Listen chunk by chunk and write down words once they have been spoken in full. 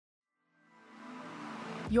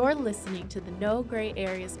You're listening to the No Gray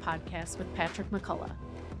Areas podcast with Patrick McCullough.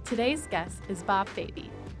 Today's guest is Bob Faby,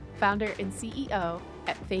 founder and CEO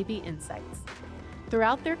at Faby Insights.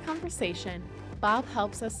 Throughout their conversation, Bob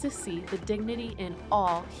helps us to see the dignity in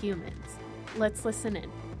all humans. Let's listen in.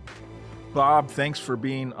 Bob, thanks for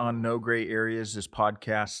being on No Gray Areas, this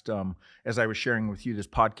podcast. As I was sharing with you, this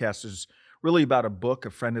podcast is really about a book a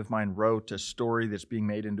friend of mine wrote, a story that's being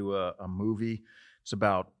made into a movie. It's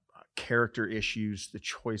about character issues, the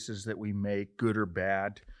choices that we make, good or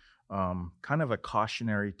bad, kind of a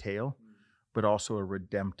cautionary tale, but also a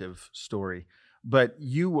redemptive story. But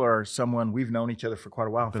you are someone, we've known each other for quite a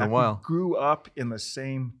while. In fact, we grew up in the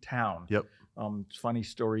same town. Yep. Funny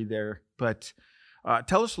story there. But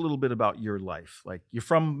tell us a little bit about your life. Like, you're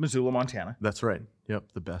from Missoula, Montana. That's right. Yep,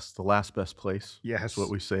 the last best place. Yes. That's what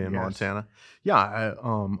we say in Yes. Montana. Yeah,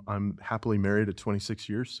 I'm happily married at 26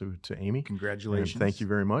 years to Amy. Congratulations. And thank you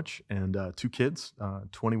very much. And 2 kids,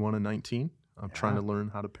 21 and 19. I'm trying to learn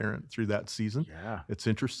how to parent through that season. Yeah. It's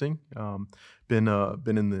interesting. Been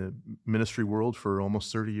in the ministry world for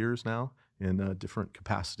almost 30 years now in different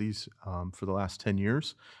capacities for the last 10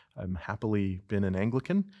 years. I'm happily been an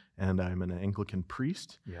Anglican, and I'm an Anglican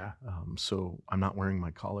priest. Yeah. So I'm not wearing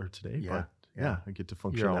my collar today, but Yeah. I get to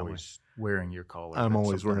function You're that way. always wearing your collar. I'm but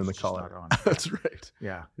always wearing the sometimes it's just collar. not on. That's right.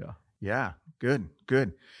 Yeah. Yeah. Yeah. Good.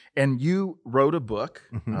 And you wrote a book,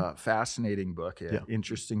 Mhm. fascinating book,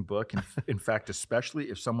 interesting book. In fact, especially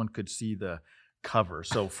if someone could see the cover.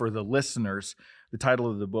 So for the listeners, the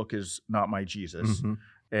title of the book is Not My Jesus. Mhm.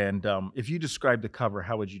 And if you describe the cover,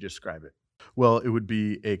 how would you describe it? Well, it would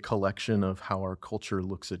be a collection of how our culture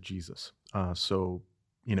looks at Jesus. So,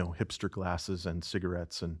 hipster glasses and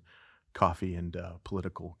cigarettes and coffee and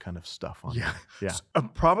political kind of stuff on Yeah. there. Yeah.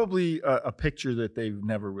 Probably a picture that they've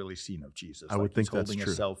never really seen of Jesus. I would think he's holding that's a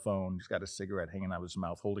true. cell phone. He's got a cigarette hanging out of his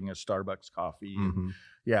mouth, holding a Starbucks coffee. Mhm.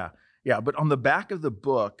 Yeah. But on the back of the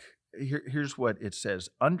book, here's what it says.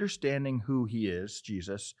 Understanding who he is,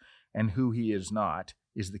 Jesus, and who he is not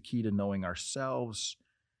is the key to knowing ourselves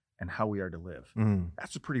and how we are to live. Mm.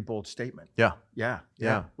 That's a pretty bold statement. Yeah. Yeah.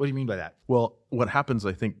 Yeah. What do you mean by that? Well, what happens,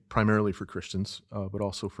 I think, primarily for Christians, but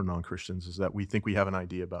also for non-Christians, is that we think we have an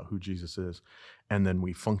idea about who Jesus is, and then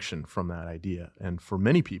we function from that idea. And for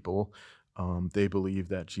many people, they believe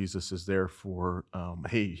that Jesus is there for,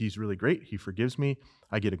 hey, he's really great. He forgives me.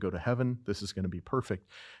 I get to go to heaven. This is going to be perfect.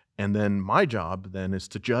 And then my job then is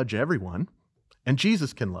to judge everyone, and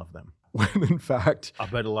Jesus can love them. When in fact, I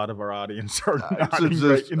bet a lot of our audience are not in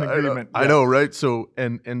in agreement. I know, right? So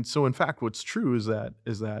and so in fact, what's true is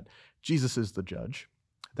that Jesus is the judge.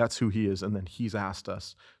 That's who he is, and then he's asked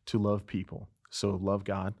us to love people. So love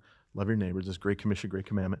God, love your neighbors, this great commission, great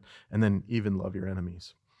commandment, and then even love your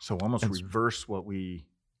enemies. So almost reverse what we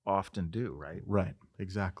often do, right? Right,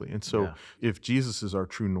 exactly. And so if Jesus is our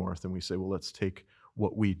true north, and we say, well, let's take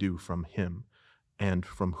what we do from him and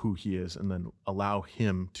from who he is, and then allow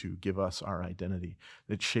him to give us our identity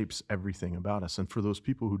that shapes everything about us. And for those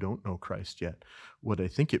people who don't know Christ yet, what I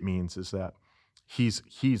think it means is that he's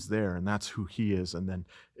there, and that's who he is. And then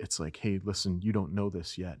it's like, hey, listen, you don't know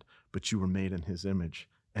this yet, but you were made in his image,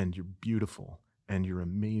 and you're beautiful, and you're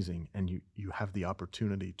amazing, and you have the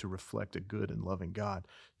opportunity to reflect a good and loving God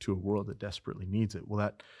to a world that desperately needs it.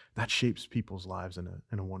 Well, that shapes people's lives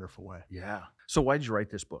in a wonderful way. Yeah. So why did you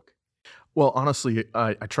write this book? Well, honestly,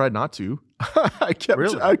 I tried not to. I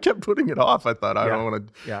Really? kept putting it off. I thought I don't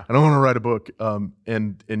want to write a book.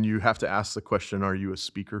 And you have to ask the question: are you a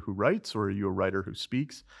speaker who writes, or are you a writer who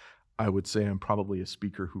speaks? I would say I'm probably a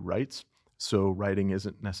speaker who writes. So writing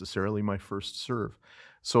isn't necessarily my first serve.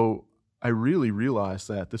 So I really realized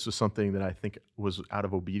that this was something that I think was out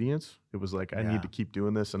of obedience. It was like, I need to keep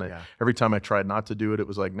doing this. And every time I tried not to do it, it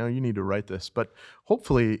was like, no, you need to write this. But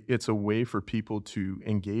hopefully it's a way for people to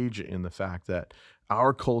engage in the fact that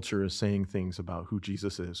our culture is saying things about who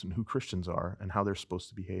Jesus is and who Christians are and how they're supposed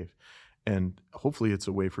to behave. And hopefully it's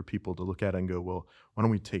a way for people to look at it and go, well, why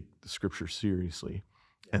don't we take the scripture seriously?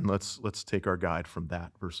 And let's take our guide from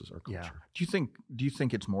that versus our culture. Yeah. Do you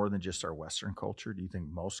think it's more than just our Western culture? Do you think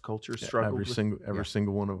most cultures struggle? Every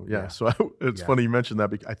single one of them. Yeah. So it's funny you mentioned that,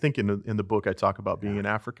 because I think in the book I talk about being in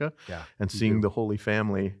Africa and seeing the Holy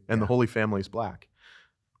Family, and the Holy Family is black.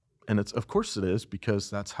 And of course it is, because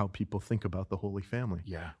that's how people think about the Holy Family.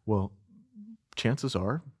 Yeah. Well, chances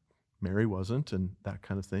are Mary wasn't, and that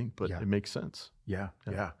kind of thing, but it makes sense. Yeah.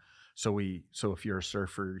 So if you're a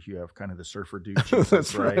surfer, you have kind of the surfer dude Jesus,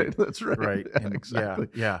 That's right? That's right. Right. Yeah, And exactly.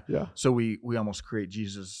 Yeah. Yeah. So we almost create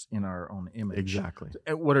Jesus in our own image. Exactly.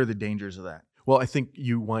 And what are the dangers of that? Well, I think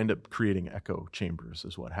you wind up creating echo chambers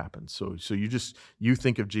is what happens. So you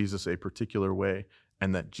think of Jesus a particular way,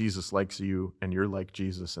 and that Jesus likes you and you're like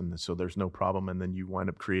Jesus, and so there's no problem. And then you wind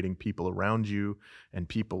up creating people around you, and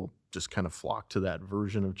people just kind of flock to that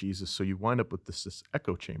version of Jesus. So you wind up with this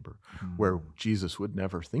echo chamber where Jesus would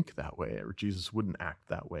never think that way, or Jesus wouldn't act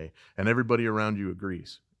that way, and everybody around you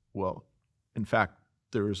agrees. Well, in fact,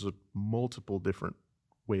 there's multiple different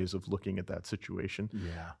ways of looking at that situation,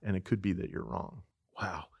 and it could be that you're wrong.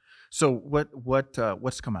 Wow. So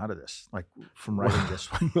what's come out of this, like from writing this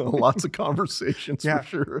one? Lots of conversations for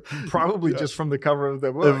sure. Probably just from the cover of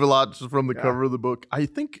the book. Lots from the cover of the book. I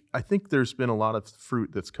think there's been a lot of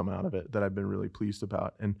fruit that's come out of it that I've been really pleased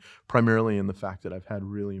about, and primarily in the fact that I've had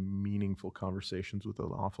really meaningful conversations with an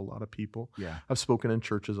awful lot of people. Yeah. I've spoken in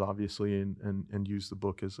churches, obviously, and used the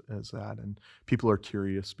book as that, and people are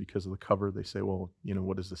curious because of the cover. They say, well,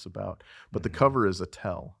 what is this about? But the cover is a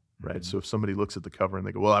tell. Right. So if somebody looks at the cover and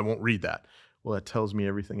they go, well, I won't read that. Well, that tells me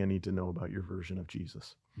everything I need to know about your version of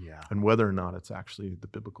Jesus. Yeah. And whether or not it's actually the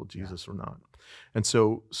biblical Jesus or not. And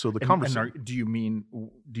so the conversation. Do you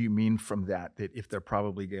mean from that if they're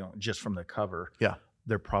probably going just from the cover,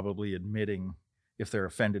 they're probably admitting, if they're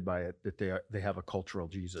offended by it, that they have a cultural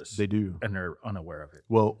Jesus. They do. And they're unaware of it.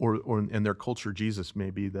 Well, or in their culture Jesus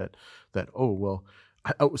may be that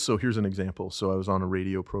so here's an example. So I was on a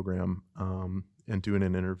radio program and doing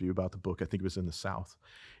an interview about the book. I think it was in the South.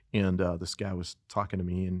 And this guy was talking to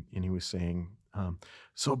me, and he was saying,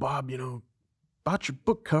 so Bob, about your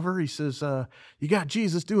book cover, he says, you got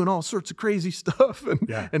Jesus doing all sorts of crazy stuff.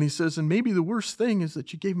 And he says, and maybe the worst thing is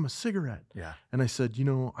that you gave him a cigarette. Yeah. And I said,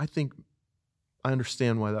 I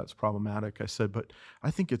understand why that's problematic. I said, but I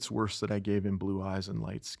think it's worse that I gave him blue eyes and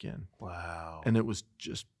light skin. Wow. And it was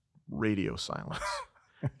just radio silence.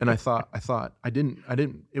 And I thought I didn't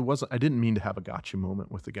mean to have a gotcha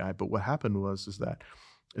moment with the guy, but what happened is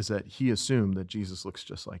that he assumed that Jesus looks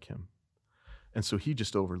just like him. And so he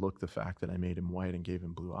just overlooked the fact that I made him white and gave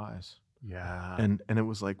him blue eyes. Yeah. And it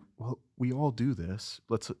was like, well, we all do this.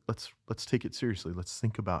 Let's take it seriously. Let's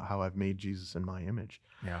think about how I've made Jesus in my image.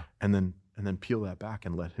 Yeah. And then peel that back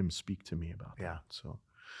and let him speak to me about that. So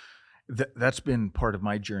that's been part of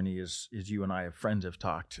my journey as you and I, friends, have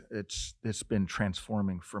talked. It's been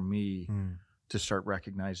transforming for me to start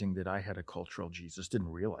recognizing that I had a cultural Jesus.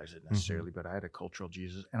 Didn't realize it necessarily, but I had a cultural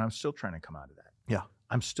Jesus, and I'm still trying to come out of that. Yeah.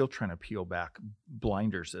 I'm still trying to peel back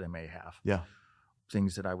blinders that I may have. Yeah.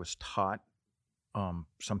 Things that I was taught,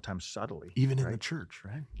 sometimes subtly. Even in the church,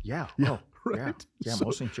 right? Yeah. Yeah. Oh, right. Yeah.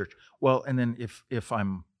 Mostly in church. Well, and then if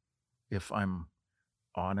I'm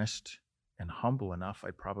honest and humble enough,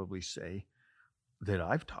 I'd probably say that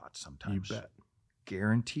I've taught sometimes. You bet.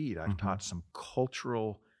 Guaranteed. I've taught some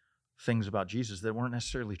cultural things about Jesus that weren't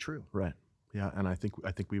necessarily true. Right. Yeah. And I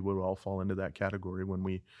think we would all fall into that category when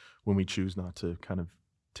we choose not to kind of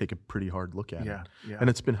take a pretty hard look at it. Yeah. And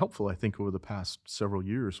it's been helpful, I think, over the past several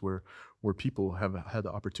years where people have had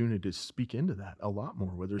the opportunity to speak into that a lot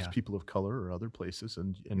more, whether it's people of color or other places,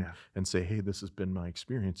 and say, hey, this has been my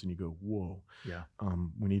experience. And you go, whoa,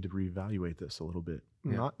 we need to reevaluate this a little bit.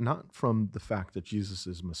 Yeah. Not from the fact that Jesus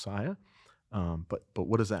is Messiah, but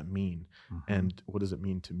what does that mean? And what does it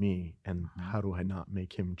mean to me? And how do I not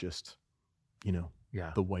make him just,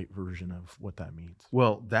 the white version of what that means?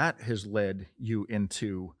 Well, that has led you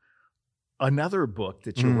into another book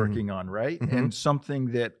that you're working on, right? And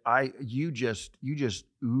something that you just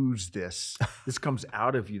ooze this. This comes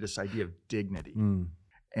out of you, this idea of dignity.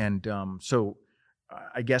 And so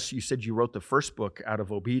I guess you said you wrote the first book out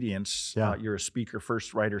of obedience. Yeah. You're a speaker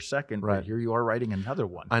first, writer second, right. But here you are writing another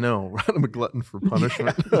one. I know, I'm a glutton for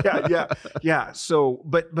punishment. Yeah. So,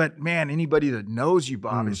 but man, anybody that knows you,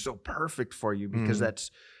 Bob, is so perfect for you because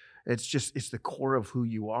it's the core of who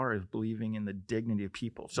you are, is believing in the dignity of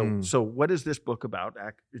people. So what is this book about?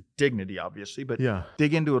 Dignity, obviously, but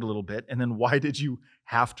dig into it a little bit. And then why did you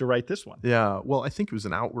have to write this one? Yeah, well, I think it was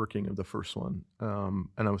an outworking of the first one. And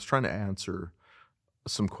I was trying to answer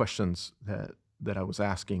some questions that I was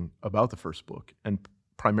asking about the first book. And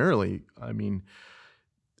primarily, I mean,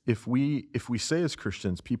 if we say as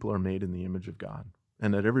Christians, people are made in the image of God,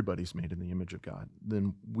 and that everybody's made in the image of God,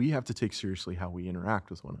 then we have to take seriously how we interact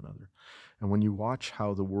with one another. And when you watch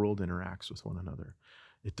how the world interacts with one another,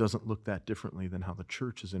 it doesn't look that differently than how the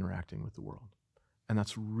church is interacting with the world. And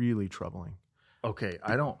that's really troubling. Okay,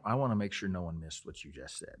 I want to make sure no one missed what you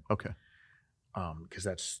just said. Okay. Because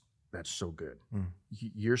that's so good.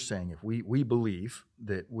 You're saying if we believe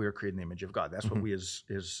that we're created in the image of God, that's what we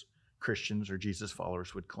as Christians or Jesus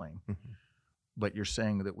followers would claim. But you're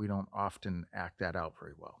saying that we don't often act that out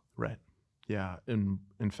very well. Right. Yeah. And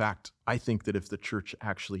in fact, I think that if the church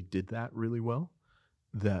actually did that really well,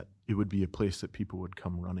 that it would be a place that people would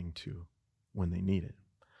come running to when they need it.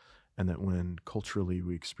 and that when culturally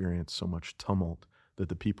we experience so much tumult, that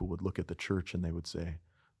the people would look at the church and they would say,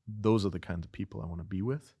 those are the kinds of people I want to be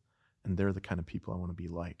with, and they're the kind of people I want to be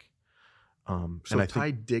like. So and I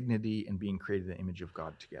tie think, dignity and being created in the image of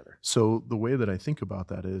God together. So the way that I think about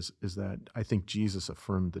that is that I think Jesus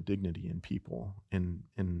affirmed the dignity in people in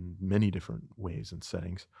many different ways and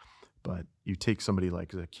settings. But you take somebody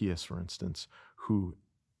like Zacchaeus, for instance, who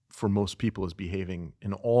for most people is behaving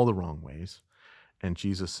in all the wrong ways. And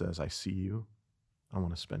Jesus says, I see you. I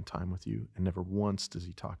want to spend time with you. And never once does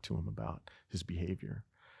he talk to him about his behavior.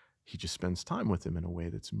 He just spends time with him in a way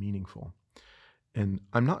that's meaningful. And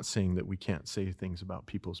I'm not saying that we can't say things about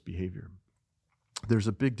people's behavior. There's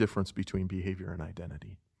a big difference between behavior and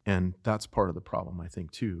identity. And that's part of the problem, I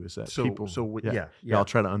think, too, is that people... Yeah, I'll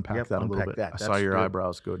try to unpack that a little bit. I saw your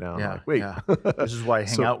eyebrows go down. Yeah, like, wait. Yeah. This is why I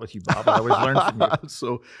hang out with you, Bob. I always learn from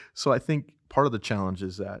you. So I think part of the challenge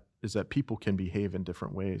is that people can behave in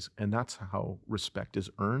different ways, and that's how respect is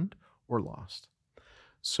earned or lost.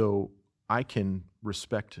 So I can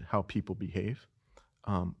respect how people behave,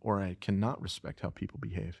 or I cannot respect how people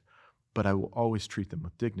behave, but I will always treat them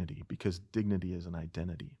with dignity, because dignity is an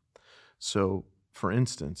identity. So, for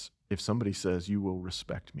instance, if somebody says, you will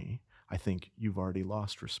respect me, I think you've already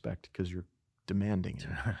lost respect because you're demanding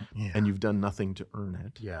it, and you've done nothing to earn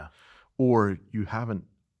it. Yeah. Or you haven't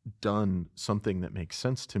done something that makes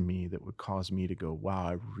sense to me that would cause me to go, wow,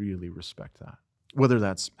 I really respect that. Whether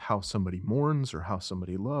that's how somebody mourns or how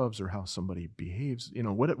somebody loves or how somebody behaves,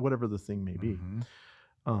 whatever the thing may be.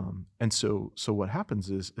 Mm-hmm. And so what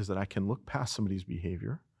happens is that I can look past somebody's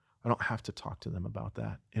behavior. I don't have to talk to them about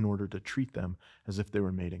that in order to treat them as if they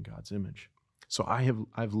were made in God's image. So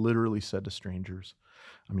I've literally said to strangers,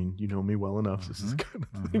 I mean, you know me well enough. This is the kind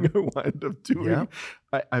of thing I wind up doing.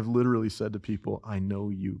 Yeah. I've literally said to people, I know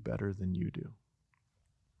you better than you do.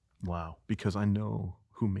 Wow. Because I know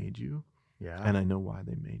who made you. Yeah. And I know why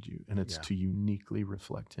they made you. And it's to uniquely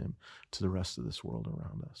reflect him to the rest of this world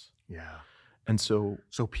around us. Yeah. And so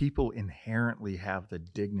people inherently have the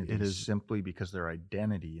dignity simply because their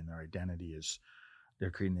identity is they're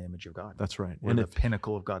creating the image of God. That's right. We're the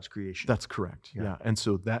pinnacle of God's creation. That's correct. Yeah. And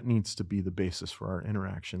so that needs to be the basis for our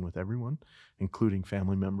interaction with everyone, including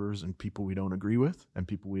family members and people we don't agree with and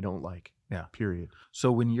people we don't like. Yeah. Period.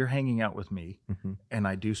 So when you're hanging out with me and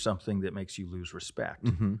I do something that makes you lose respect,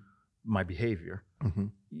 my behavior,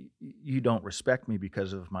 you don't respect me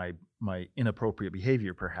because of my inappropriate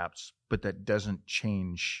behavior, perhaps, but that doesn't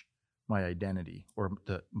change my identity or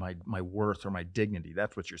my worth or my dignity.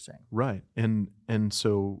 That's what you're saying. Right. And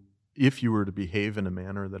so if you were to behave in a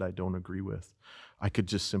manner that I don't agree with, I could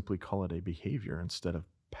just simply call it a behavior instead of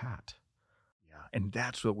pat. Yeah. And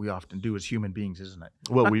that's what we often do as human beings, isn't it?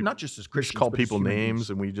 Well, not just as Christians, just call but people as names beings.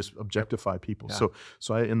 And we just objectify people. Yeah.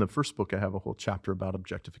 So in the first book, I have a whole chapter about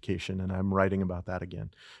objectification, and I'm writing about that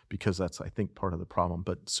again because that's, I think, part of the problem.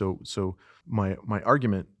 But so my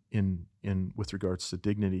argument in with regards to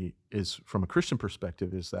dignity is, from a Christian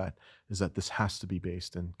perspective, is that this has to be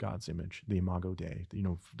based in God's image, the Imago Dei.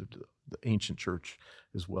 The ancient church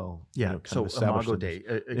as well. Yeah. So Imago Dei.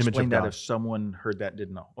 Explain that if someone heard that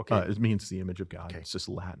didn't know. Okay. It means the image of God. Okay. It's just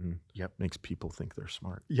Latin. Yep. Makes people think they're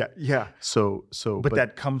smart. Yeah. Yeah. But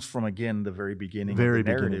that comes from, again, the very beginning of the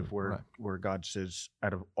narrative where God says,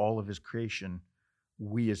 out of all of his creation,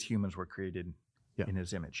 we as humans were created in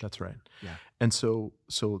his image. That's right. Yeah. And so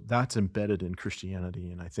that's embedded in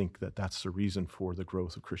Christianity, and I think that's the reason for the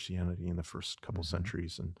growth of Christianity in the first couple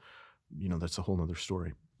centuries, and that's a whole nother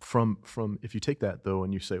story. From if you take that though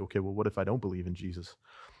and you say, okay, well, what if I don't believe in Jesus?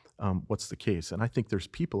 What's the case? And I think there's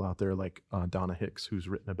people out there like Donna Hicks, who's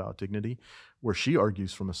written about dignity, where she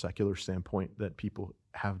argues from a secular standpoint that people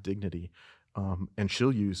have dignity. And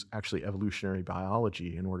she'll use actually evolutionary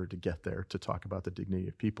biology in order to get there to talk about the dignity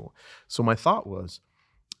of people. So my thought was,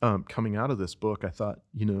 coming out of this book, I thought,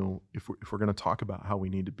 if we're going to talk about how we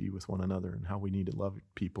need to be with one another and how we need to love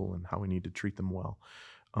people and how we need to treat them well,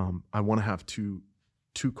 I want to have two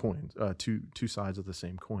coins, two sides of the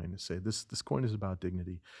same coin. To say this coin is about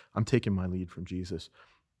dignity. I'm taking my lead from Jesus.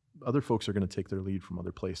 Other folks are going to take their lead from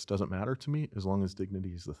other places. Doesn't matter to me as long as dignity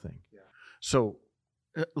is the thing. Yeah. So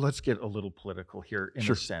let's get a little political here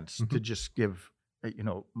in a sense to just give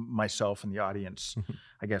myself and the audience,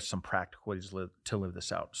 I guess, some practical ways to live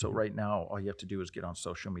this out. So right now, all you have to do is get on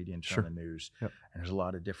social media and turn the news. Yep. And there's a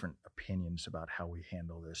lot of different opinions about how we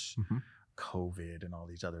handle this COVID and all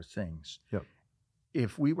these other things. Yep.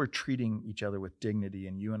 If we were treating each other with dignity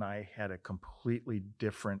and you and I had a completely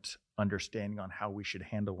different understanding on how we should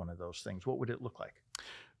handle one of those things, what would it look like?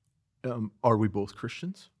 Are we both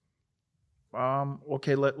Christians?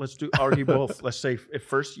 Okay, let's argue both. Let's say at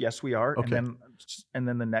first, yes, we are, Okay. and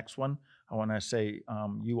then the next one, I want to say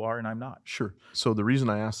you are and I'm not. Sure. So the reason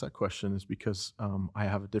I asked that question is because I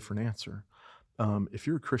have a different answer. If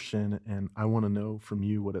you're a Christian and I want to know from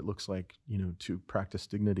you what it looks like, to practice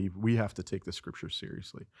dignity, we have to take the scriptures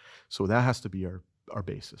seriously. So that has to be our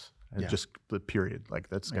basis, and just the period. Like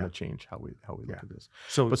that's going to change how we look at this.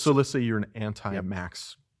 So let's say you're an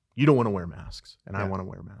anti-mask. You don't want to wear masks, and I want to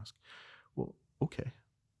wear a mask. Well, okay.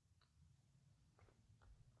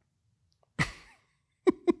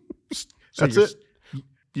 That's it.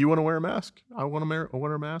 Do you want to wear a mask? I want to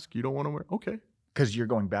wear a mask. You don't want to wear. Okay. Because you're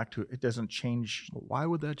going back to it. It doesn't change. Well, why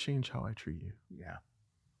would that change how I treat you?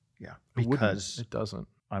 Yeah. Because it doesn't.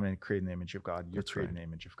 I'm created in the image of God. You're That's created right. in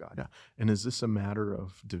the image of God. Yeah. And is this a matter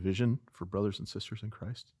of division for brothers and sisters in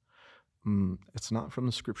Christ? It's not from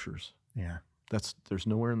the scriptures. Yeah. There's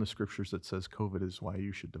nowhere in the scriptures that says COVID is why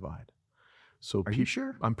you should divide. So are you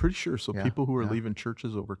sure? I'm pretty sure. So people who are leaving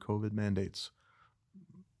churches over COVID mandates,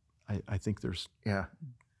 I think there's a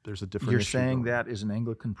different. You're issue saying going. that as an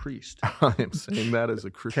Anglican priest. I am saying that as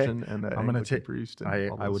a Christian and an Anglican priest. And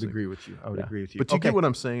I would agree with you. I would agree with you. But you get what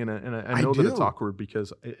I'm saying, and I know that it's do. awkward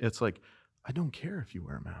because it's like I don't care if you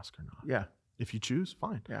wear a mask or not. Yeah. If you choose,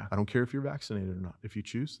 fine. Yeah. I don't care if you're vaccinated or not. If you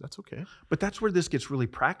choose, that's okay. But that's where this gets really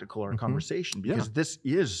practical, our conversation, because this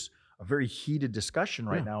is a very heated discussion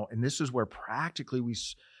right now, and this is where practically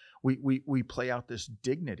we play out this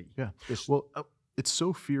dignity. Yeah. It's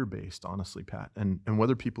so fear-based, honestly, Pat, and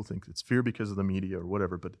whether people think it's fear because of the media or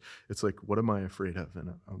whatever, but it's like, what am I afraid of?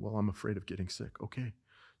 And I'm afraid of getting sick. Okay,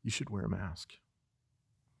 you should wear a mask.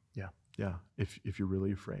 Yeah. If you're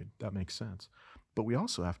really afraid, that makes sense. But we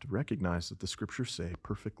also have to recognize that the scriptures say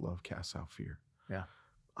perfect love casts out fear. Yeah.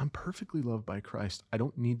 I'm perfectly loved by Christ. I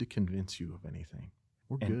don't need to convince you of anything.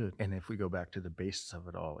 We're good. And if we go back to the basis of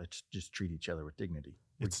it all, it's just treat each other with dignity,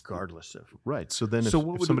 regardless of. Right. So then if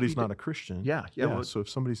somebody's not a Christian. So if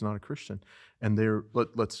somebody's not a Christian and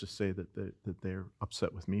let's just say that they're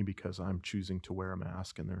upset with me because I'm choosing to wear a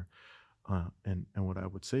mask and they're, and what I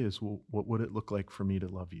would say is, well, what would it look like for me to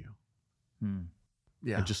love you?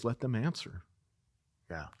 Yeah. And just let them answer.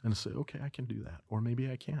 Yeah. And say, okay, I can do that. Or maybe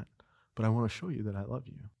I can't. But I want to show you that I love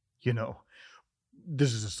you.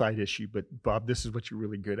 This is a side issue, but Bob, this is what you're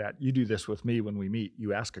really good at. You do this with me when we meet.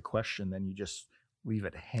 You ask a question, then you just leave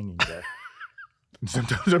it hanging there. And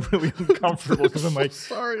sometimes I'm really uncomfortable because I'm like,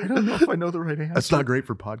 sorry, I don't know if I know the right answer. That's not great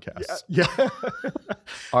for podcasts. Yeah.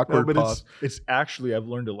 Awkward pause. It's actually, I've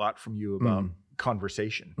learned a lot from you about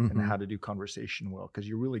conversation and how to do conversation well, because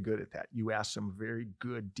you're really good at that. You ask some very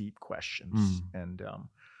good, deep questions, and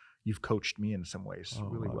you've coached me in some ways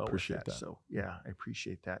really well with that. So I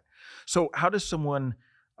appreciate that. So how does someone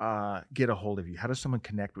get a hold of you? How does someone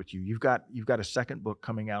connect with you? You've got a second book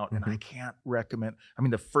coming out, and I can't recommend. I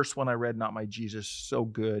mean, the first one I read, Not My Jesus, so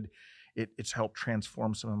good. It's helped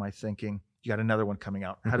transform some of my thinking. You got another one coming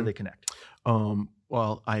out. How do they connect?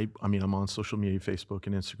 Well, I'm on social media, Facebook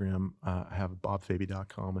and Instagram. I have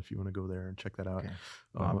bobfaby.com if you want to go there and check that out. Okay.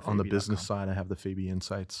 On the business side, I have the Faby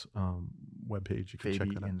Insights webpage. You can check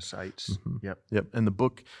that out. Insights. Yep. And the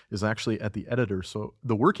book is actually at the editor. So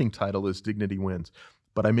the working title is Dignity Wins.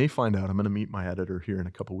 But I may find out, I'm going to meet my editor here in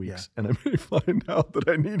a couple weeks, and I may find out that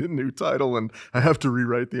I need a new title and I have to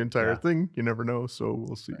rewrite the entire thing. You never know, so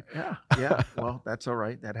we'll see. Yeah. Well, that's all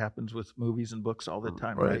right. That happens with movies and books all the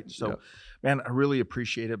time, right? So, man, I really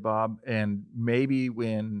appreciate it, Bob. And maybe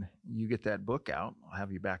when you get that book out, I'll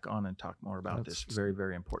have you back on and talk more about this very,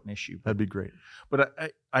 very important issue. That'd be great.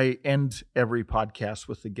 But I end every podcast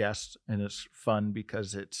with the guest, and it's fun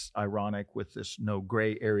because it's ironic with this no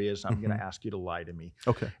gray areas. I'm going to ask you to lie to me.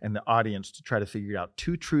 Okay. And the audience to try to figure out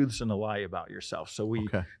 2 truths and a lie about yourself. So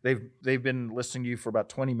they've been listening to you for about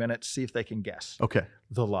 20 minutes. See if they can guess. Okay.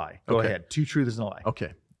 The lie. Go ahead. 2 truths and a lie.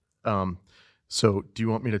 Okay. So do you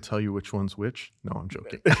want me to tell you which one's which? No, I'm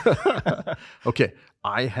joking. Okay.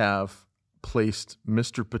 I have placed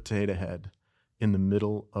Mr. Potato Head in the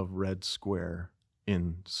middle of Red Square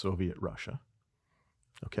in Soviet Russia.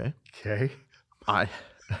 Okay. That's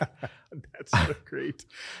so great.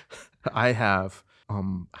 I have,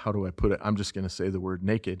 how do I put it? I'm just going to say the word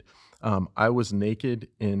naked. I was naked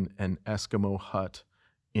in an Eskimo hut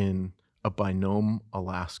in Binome,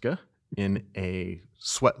 Alaska, in a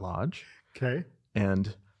sweat lodge. Okay.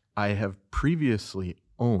 And I have previously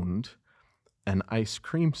owned an ice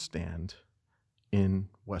cream stand in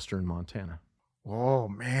Western Montana. Oh,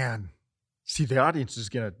 man. See, the audience is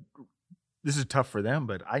going to, this is tough for them,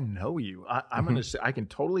 but I know you. I'm going to say, I can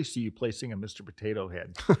totally see you placing a Mr. Potato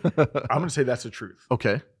Head. I'm going to say that's the truth.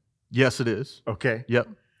 Okay. Yes, it is. Okay. Yep.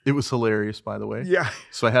 It was hilarious, by the way. Yeah.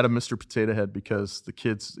 So I had a Mr. Potato Head because the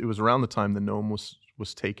kids, it was around the time the gnome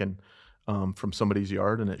was taken from somebody's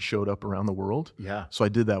yard, and it showed up around the world. Yeah. So I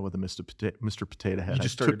did that with a Mr. Potato Head. You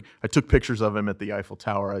just started... I took pictures of him at the Eiffel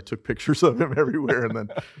Tower. I took pictures of him everywhere, and then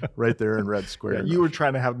right there in Red Square. Yeah, you were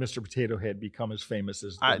trying to have Mr. Potato Head become as famous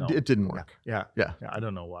as the gnome. It didn't work. Yeah. I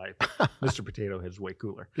don't know why. Mr. Potato Head's way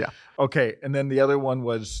cooler. Yeah. Okay, and then the other one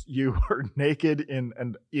was you were naked in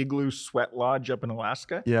an igloo sweat lodge up in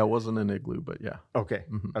Alaska? Yeah, it wasn't an igloo, but yeah. Okay.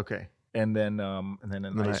 Mm-hmm. Okay. And then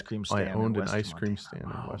an ice cream stand. I owned an ice cream stand in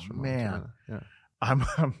Western Montana. Yeah.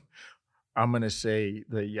 I'm gonna say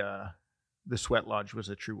the sweat lodge was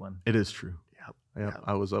a true one. It is true. Yep.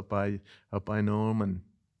 I was up by Nome and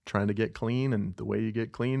trying to get clean, and the way you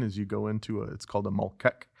get clean is you go into it's called a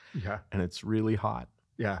molkek. Yeah. And it's really hot.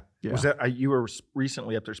 Yeah. Was that you were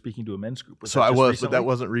recently up there speaking to a men's group? So I was, recently? But that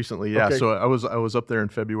wasn't recently. Yeah. Okay. So I was up there in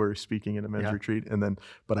February speaking in a men's retreat,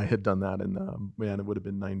 but I had done that in it would have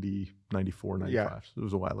been 90, 94, 95. Yeah. So it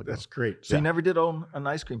was a while ago. That's great. So you never did own an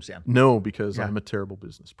ice cream stand? No, because I'm a terrible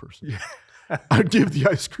business person. Yeah. I'd give the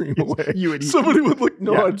ice cream away. You would eat. Somebody would look.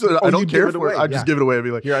 No, I don't care for it. I'd just give it away. I'd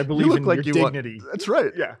be like, "Here, I believe in your dignity." That's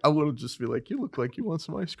right. Yeah, I would just be like, "You look like you want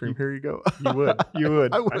some ice cream. Here you go." You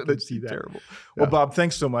would. I would. I could see that. Terrible. Well, Bob,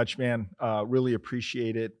 thanks so much, man. Really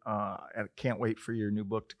appreciate it. I can't wait for your new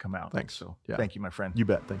book to come out. Thanks. So, thank you, my friend. You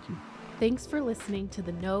bet. Thank you. Thanks for listening to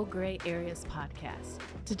the No Gray Areas podcast.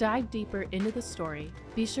 To dive deeper into the story,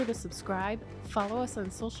 be sure to subscribe, follow us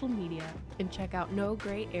on social media, and check out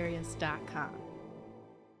nograyareas.com.